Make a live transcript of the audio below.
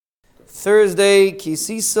Thursday,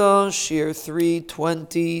 Kisisa, Shiur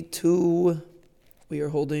 322. We are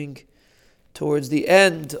holding towards the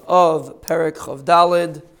end of Perek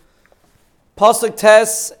Chavdalid, Pasuk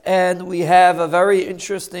Tes, and we have a very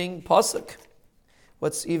interesting Pasuk.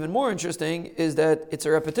 What's even more interesting is that it's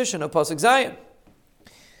a repetition of Pasuk Zayin.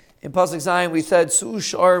 In Pasuk Zayin we said,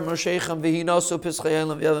 Su'ushar Mosheichem v'hinasu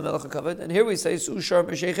pischayim v'yavim melech hakavod. And here we say, Su'ushar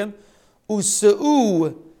Mosheichem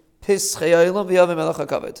u'su'u pischayim v'yavim melech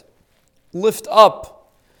hakavod. Lift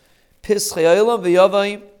up pischayim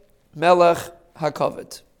v'yavim melech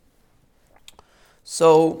hakavod.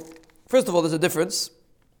 So, first of all, there's a difference.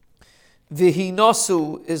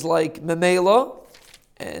 V'hinasu is like memela,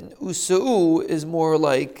 and usu'u is more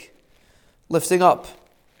like lifting up.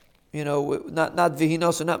 You know, not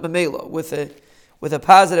v'hinasu, not memela, with a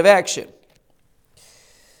positive action.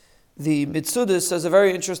 The Mitzudis says a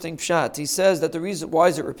very interesting pshat. He says that the reason why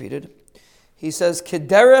is it repeated? He says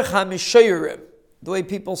kederech hamishayurim, the way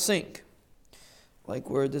people sing, like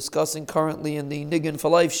we're discussing currently in the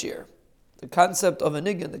Tehillim4Life Shiur. The concept of a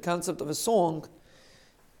niggun, the concept of a song,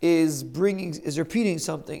 is repeating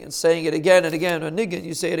something and saying it again and again. A niggun,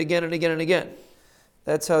 you say it again and again and again.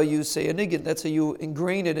 That's how you say a niggun. That's how you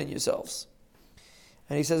ingrain it in yourselves.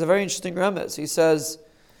 And he says a very interesting remez. He says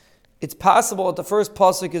it's possible that the first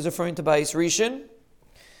pasuk is referring to Bayis Rishon,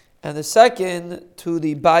 and the second to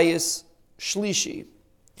the Bayis Shlishi,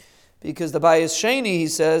 because the Bayis Sheni, he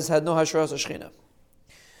says, had no hashras Shechina.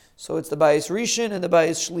 So it's the Bayis Rishon and the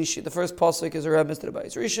Bayis Shlishi. The first pasuk is a remez to the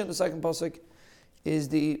Bayis Rishon. The second pasuk is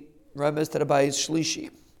the remez to the Bayis Shlishi.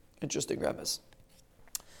 Interesting remez.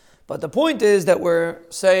 But the point is that we're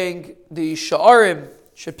saying the Sha'arim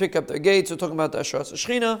should pick up their gates. We're talking about the hashras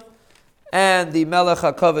Shechina, and the Melech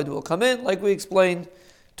HaKavod will come in, like we explained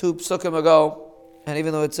 2 psukim ago. And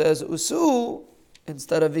even though it says Usu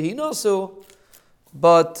instead of Vihinasu,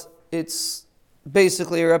 but it's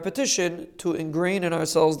basically a repetition to ingrain in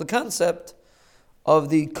ourselves the concept of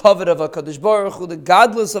the kavod of HaKadosh Baruch Hu, the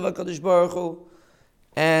godless of HaKadosh Baruch Hu,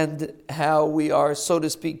 and how we are, so to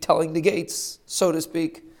speak, telling the gates, so to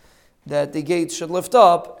speak, that the gates should lift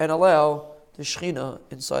up and allow the Shechina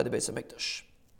inside the Beis HaMikdash.